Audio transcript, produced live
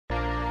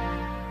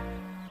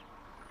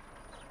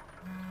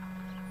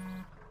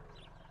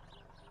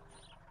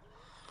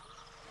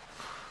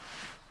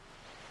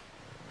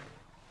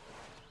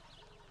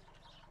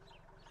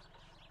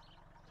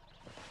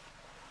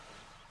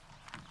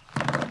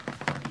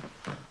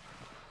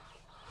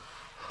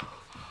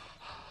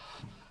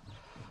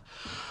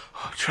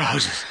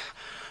Trousers.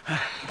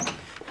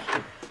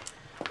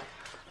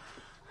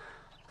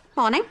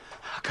 Morning.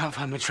 I can't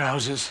find my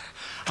trousers.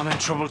 I'm in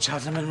trouble,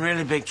 Chaz. I'm in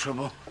really big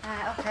trouble.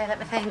 OK, let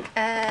me think.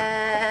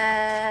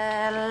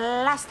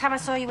 Last time I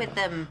saw you with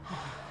them.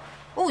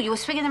 Oh, you were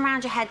swinging them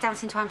around your head,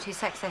 dancing to I'm Too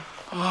Sexy.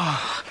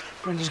 Oh,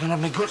 Brenda's gonna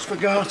have me guts for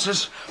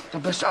garters.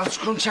 I'll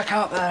just go and check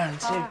out there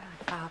and see.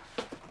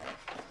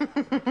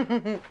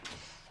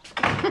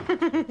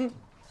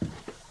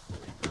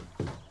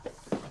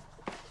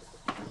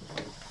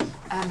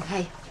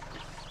 Hey,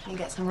 can you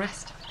get some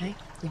rest, hey?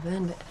 You've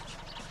earned it.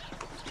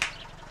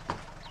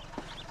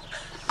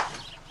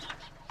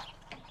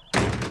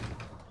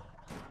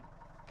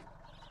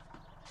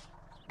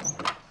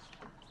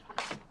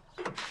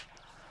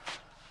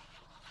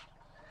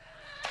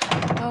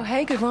 Oh,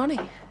 hey, good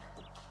morning.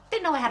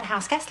 Didn't know we had a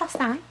house guest last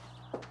night.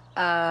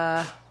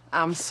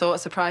 I'm sort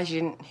of surprised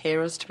you didn't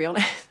hear us, to be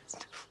honest.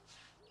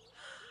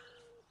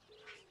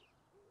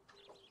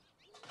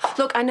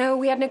 Look, I know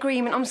we had an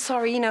agreement. I'm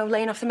sorry, you know,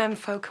 laying off the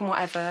menfolk and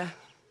whatever.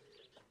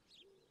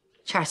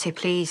 Charity,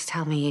 please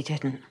tell me you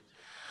didn't.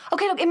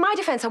 OK, look, in my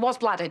defence, I was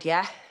bladdered,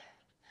 yeah?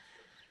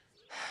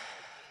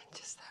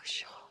 Just those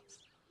shorts.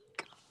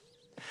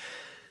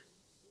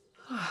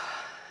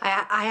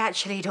 I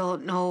actually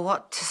don't know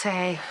what to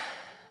say.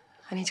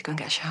 I need to go and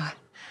get a shower.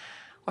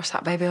 Wash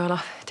that baby oil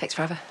off. It takes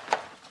forever.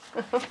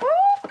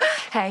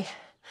 Hey,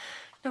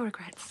 no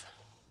regrets.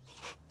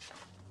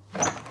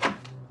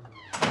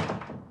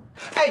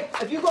 Hey,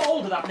 have you got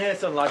hold of that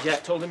Nathan lad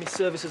yet? Told him his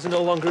services are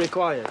no longer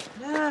required.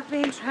 No, I've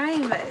been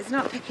trying, but it's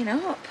not picking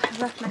up. I've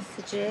left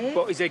messages.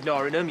 But he's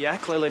ignoring them, yeah?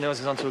 Clearly knows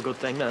he's onto a good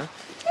thing now.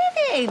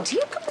 David,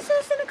 you can be so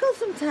cynical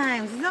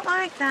sometimes. It's not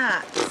like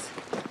that.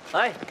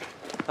 Hey,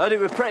 heard it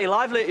was pretty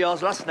lively at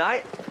yours last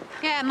night.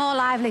 Yeah, more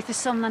lively for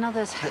some than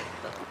others.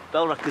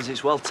 Bell reckons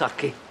it's well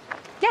tacky.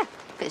 Yeah,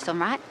 if it's done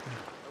right.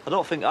 I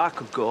don't think I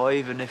could go,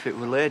 even if it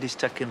were ladies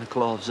taking the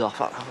clothes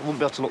off. I wouldn't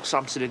be able to look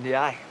Samson in the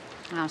eye.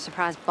 I'm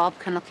surprised Bob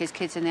can look his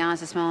kids in the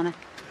eyes this morning.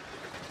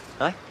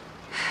 Hey?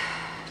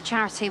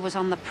 Charity was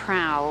on the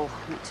prowl.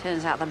 It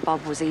turns out that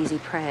Bob was easy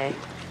prey.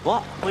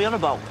 What? What are you on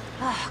about?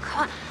 Oh,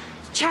 come on.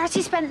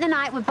 Charity spent the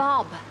night with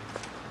Bob.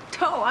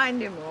 Don't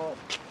wind him up.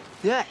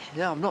 Yeah,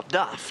 I'm not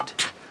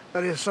daft.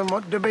 That is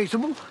somewhat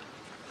debatable.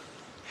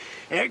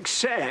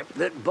 Except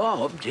that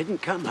Bob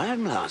didn't come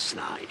home last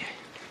night.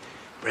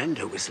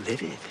 Brenda was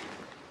livid.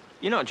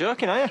 You're not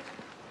joking, are you?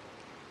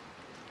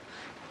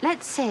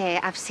 Let's say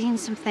I've seen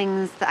some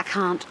things that I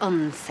can't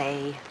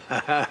unsay.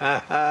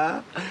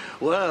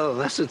 Well,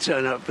 that's a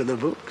turn up for the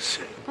books.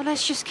 Well,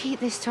 let's just keep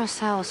this to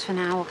ourselves for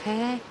now,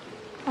 OK?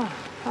 Oh,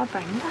 poor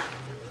Brenda.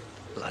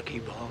 Lucky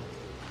Bob.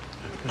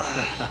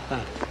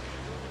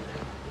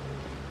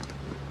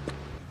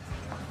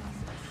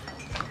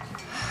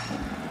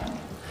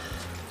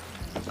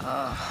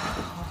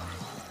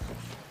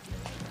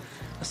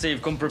 I see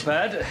you've come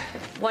prepared.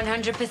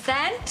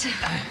 100%.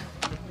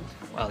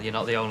 Well, you're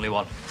not the only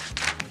one.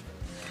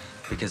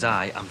 Because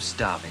I am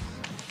starving.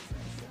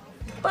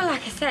 Well,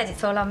 like I said,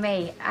 it's all on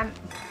me.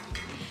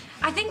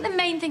 I think the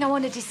main thing I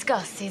want to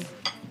discuss is...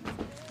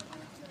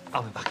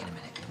 I'll be back in a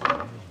minute.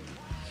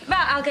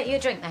 Right, I'll get you a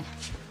drink then.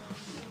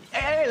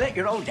 Hey, let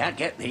your old dad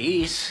get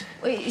these.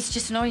 Well, it's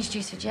just an orange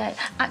juice for Jay.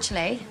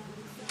 Actually,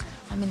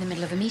 I'm in the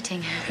middle of a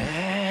meeting.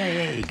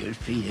 Hey, good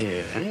for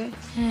you, eh?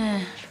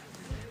 Yeah.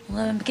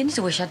 Well, I'm beginning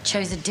to wish I'd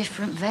chose a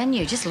different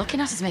venue. Just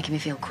looking at it's making me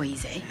feel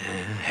queasy.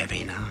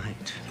 Heavy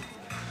night.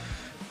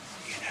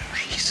 You know,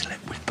 he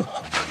slept with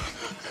Bob.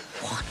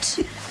 What?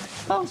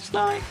 Last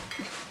night.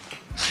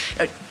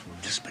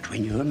 Just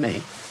between you and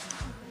me.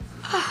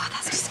 Oh,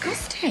 that's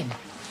disgusting.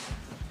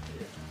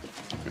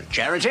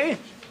 Charity?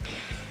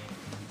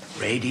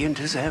 Radiant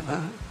as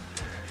ever.